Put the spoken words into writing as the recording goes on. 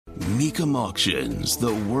Mecum Auctions,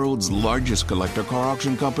 the world's largest collector car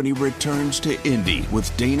auction company, returns to Indy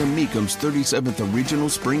with Dana Mecum's 37th Regional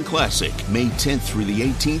Spring Classic, May 10th through the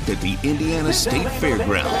 18th at the Indiana State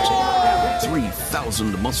Fairgrounds.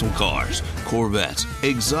 3,000 muscle cars, Corvettes,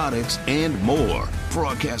 exotics, and more.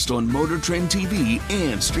 Broadcast on Motor Trend TV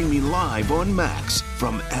and streaming live on Max.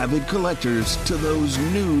 From avid collectors to those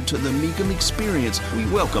new to the Mecum experience, we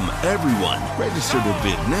welcome everyone. Register to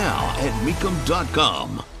bid now at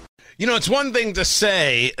Mecum.com. You know, it's one thing to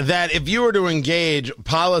say that if you were to engage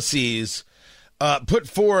policies put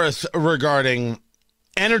forth regarding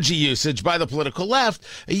energy usage by the political left,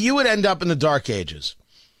 you would end up in the dark ages.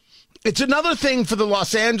 It's another thing for the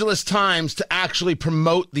Los Angeles Times to actually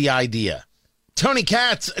promote the idea. Tony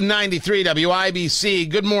Katz, 93 WIBC.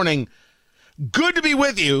 Good morning. Good to be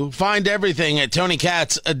with you. Find everything at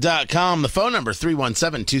TonyKatz.com. The phone number,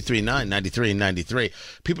 317-239-9393.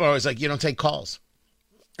 People are always like, you don't take calls.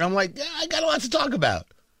 I'm like, yeah, I got a lot to talk about.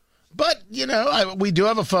 But, you know, we do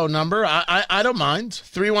have a phone number. I don't mind.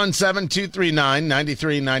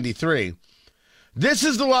 317-239-9393. This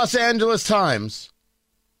is the Los Angeles Times.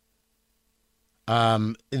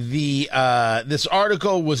 This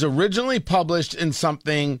article was originally published in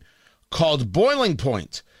something called Boiling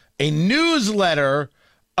Point, a newsletter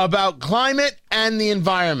about climate and the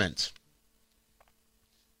environment.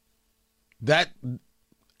 That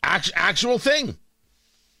actual thing.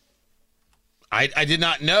 I did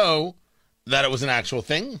not know that it was an actual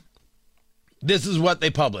thing. This is what they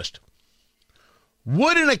published.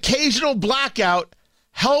 Would an occasional blackout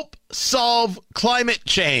help solve climate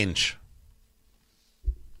change?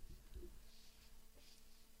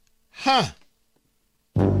 Huh.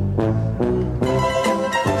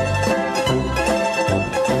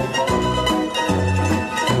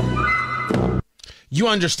 You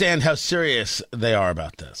understand how serious they are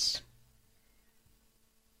about this.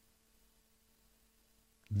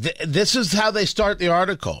 This is how they start the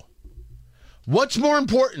article. What's more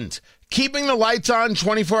important, keeping the lights on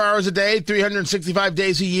 24 hours a day, 365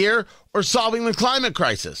 days a year, or solving the climate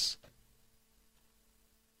crisis?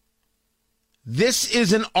 This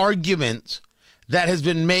is an argument that has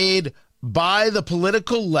been made by the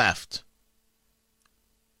political left,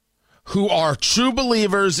 who are true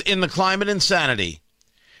believers in the climate insanity.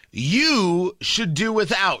 You should do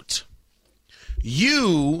without.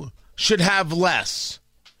 You should have less.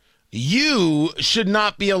 You should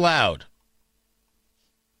not be allowed.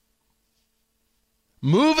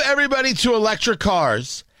 Move everybody to electric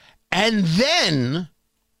cars and then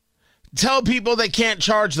tell people they can't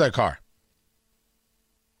charge their car.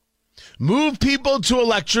 Move people to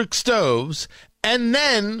electric stoves and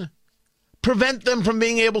then prevent them from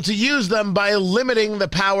being able to use them by limiting the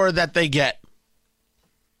power that they get.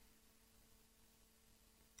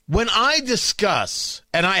 When I discuss,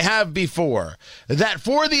 and I have before, that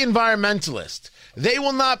for the environmentalist, they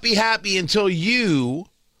will not be happy until you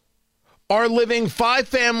are living 5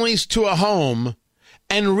 families to a home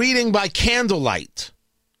and reading by candlelight.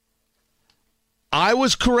 I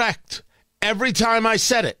was correct every time I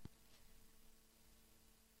said it.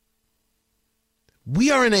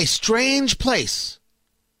 We are in a strange place.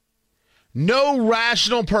 No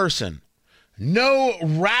rational person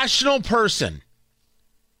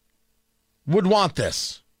would want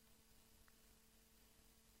this.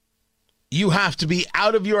 You have to be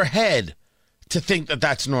out of your head to think that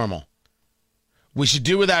that's normal. We should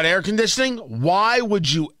do without air conditioning. Why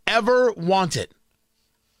would you ever want it?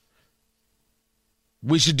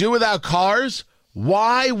 We should do without cars.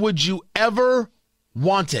 Why would you ever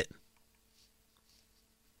want it?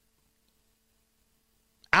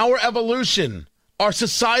 Our evolution, our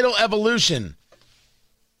societal evolution,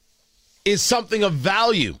 is something of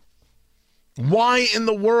value. Why in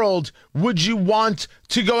the world would you want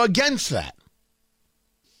to go against that?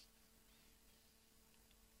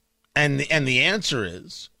 And the answer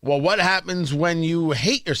is, well, what happens when you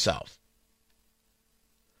hate yourself?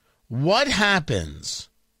 What happens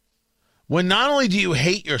when not only do you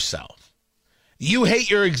hate yourself, you hate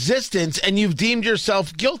your existence and you've deemed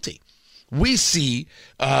yourself guilty? We see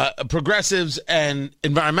progressives and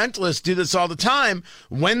environmentalists do this all the time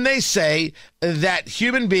when they say that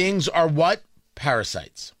human beings are what?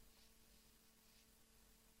 Parasites.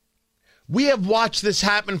 We have watched this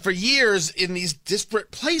happen for years in these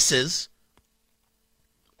disparate places.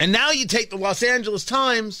 And now you take the Los Angeles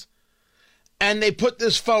Times and they put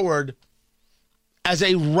this forward as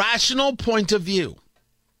a rational point of view.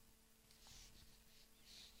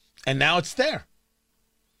 And now it's there.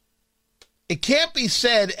 It can't be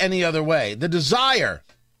said any other way. The desire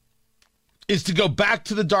is to go back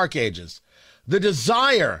to the dark ages. The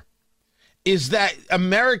desire is that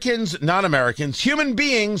not Americans, human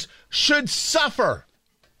beings should suffer.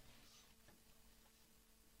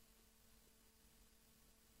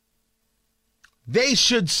 They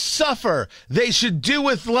should suffer. They should do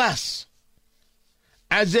with less.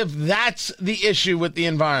 As if that's the issue with the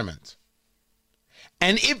environment.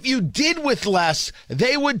 And if you did with less,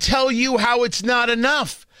 they would tell you how it's not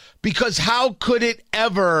enough. Because how could it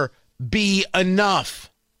ever be enough?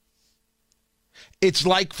 It's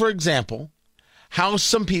like, for example, how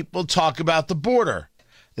some people talk about the border.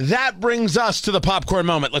 That brings us to the popcorn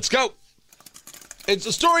moment. Let's go. It's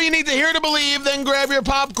a story you need to hear to believe, then grab your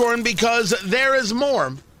popcorn because there is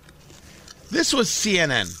more. This was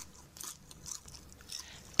CNN.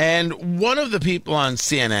 And one of the people on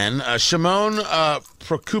CNN, Shimon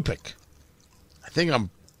Prokupik, I think I'm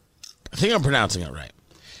pronouncing it right.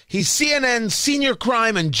 He's CNN's senior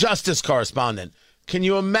crime and justice correspondent. Can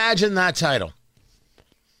you imagine that title?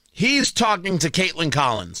 He's talking to Caitlin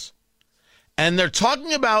Collins, and they're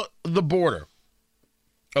talking about the border.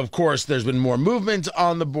 Of course, there's been more movement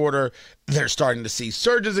on the border. They're starting to see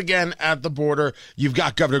surges again at the border. You've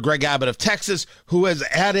got Governor Greg Abbott of Texas, who has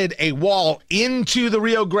added a wall into the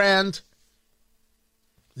Rio Grande.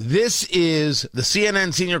 This is the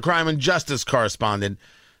CNN senior crime and justice correspondent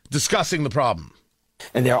discussing the problem.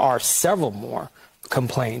 And there are several more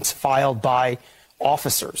complaints filed by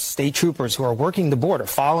officers, state troopers who are working the border,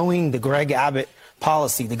 following the Greg Abbott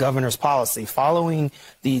policy, the governor's policy, following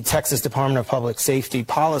the Texas Department of Public Safety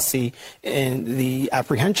policy in the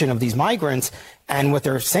apprehension of these migrants. And what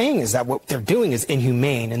they're saying is that what they're doing is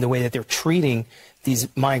inhumane in the way that they're treating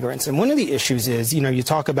these migrants. And one of the issues is, you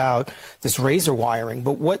talk about this razor wiring,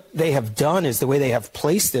 but what they have done is the way they have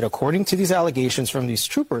placed it, according to these allegations from these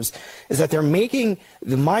troopers, is that they're making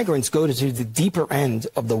the migrants go to the deeper end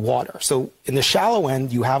of the water. So in the shallow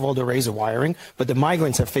end, you have all the razor wiring, but the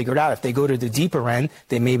migrants have figured out if they go to the deeper end,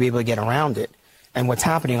 they may be able to get around it. And what's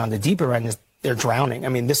happening on the deeper end is they're drowning. I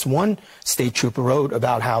mean, this one state trooper wrote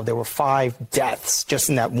about how there were 5 deaths just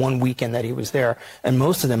in that one weekend that he was there, and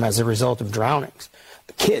most of them as a result of drownings.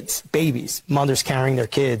 Kids, babies, mothers carrying their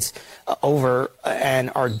kids over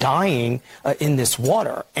and are dying in this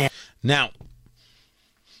water. And now,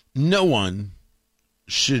 no one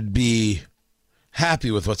should be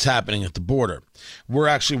happy with what's happening at the border. We're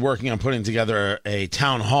actually working on putting together a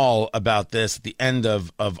town hall about this at the end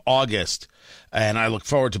of August, and I look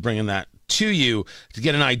forward to bringing that to you to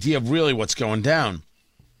get an idea of really what's going down.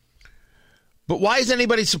 But why is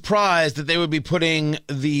anybody surprised that they would be putting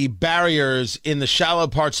the barriers in the shallow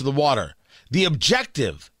parts of the water? The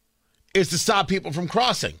objective is to stop people from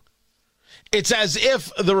crossing. It's as if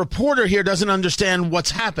the reporter here doesn't understand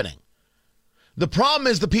what's happening. The problem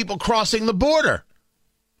is the people crossing the border.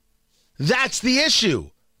 That's the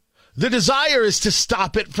issue. The desire is to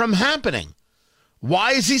stop it from happening.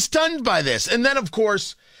 Why is he stunned by this? And then, of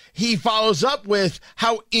course, he follows up with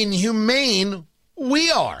how inhumane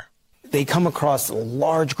we are. They come across a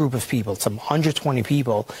large group of people, some 120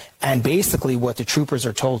 people, and basically what the troopers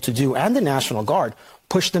are told to do, and the National Guard,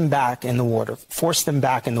 push them back in the water, force them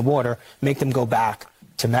back in the water, make them go back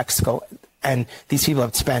to Mexico. And these people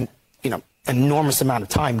have spent, an enormous amount of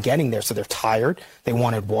time getting there, so they're tired. They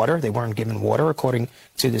wanted water. They weren't given water, according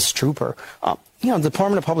to this trooper. The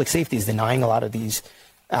Department of Public Safety is denying a lot of these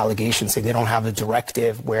allegations, say they don't have a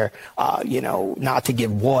directive where, not to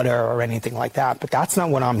give water or anything like that. But that's not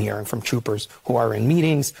what I'm hearing from troopers who are in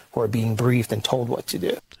meetings, who are being briefed and told what to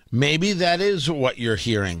do. Maybe that is what you're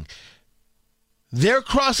hearing. They're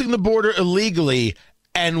crossing the border illegally,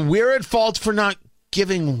 and we're at fault for not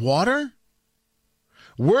giving water?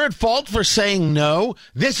 We're at fault for saying no?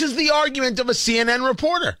 This is the argument of a CNN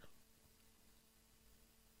reporter.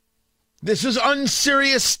 This is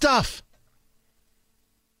unserious stuff.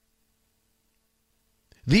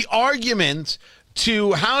 The argument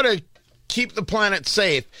to how to keep the planet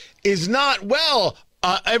safe is not,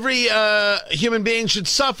 every human being should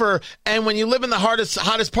suffer, and when you live in the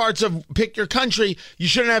hottest parts of pick your country, you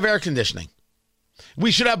shouldn't have air conditioning.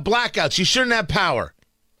 We should have blackouts. You shouldn't have power.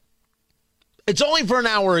 It's only for an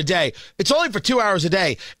hour a day. It's only for 2 hours a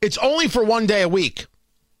day. It's only for 1 day a week.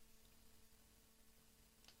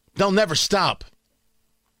 They'll never stop.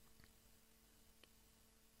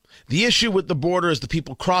 The issue with the border is the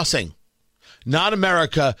people crossing, not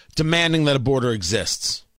America demanding that a border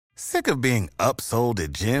exists. Sick of being upsold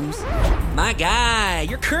at gyms? My guy,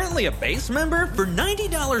 you're currently a base member? For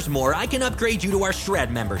 $90 more, I can upgrade you to our Shred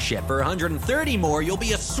membership. For $130 more, you'll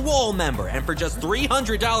be a Swole member. And for just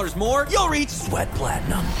 $300 more, you'll reach Sweat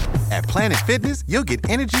Platinum. At Planet Fitness, you'll get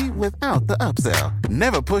energy without the upsell.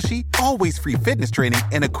 Never pushy, always free fitness training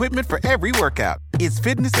and equipment for every workout. It's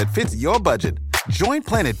fitness that fits your budget. Join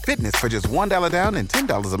Planet Fitness for just $1 down and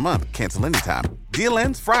 $10 a month. Cancel anytime. Deal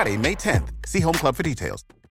ends Friday, May 10th. See Home Club for details.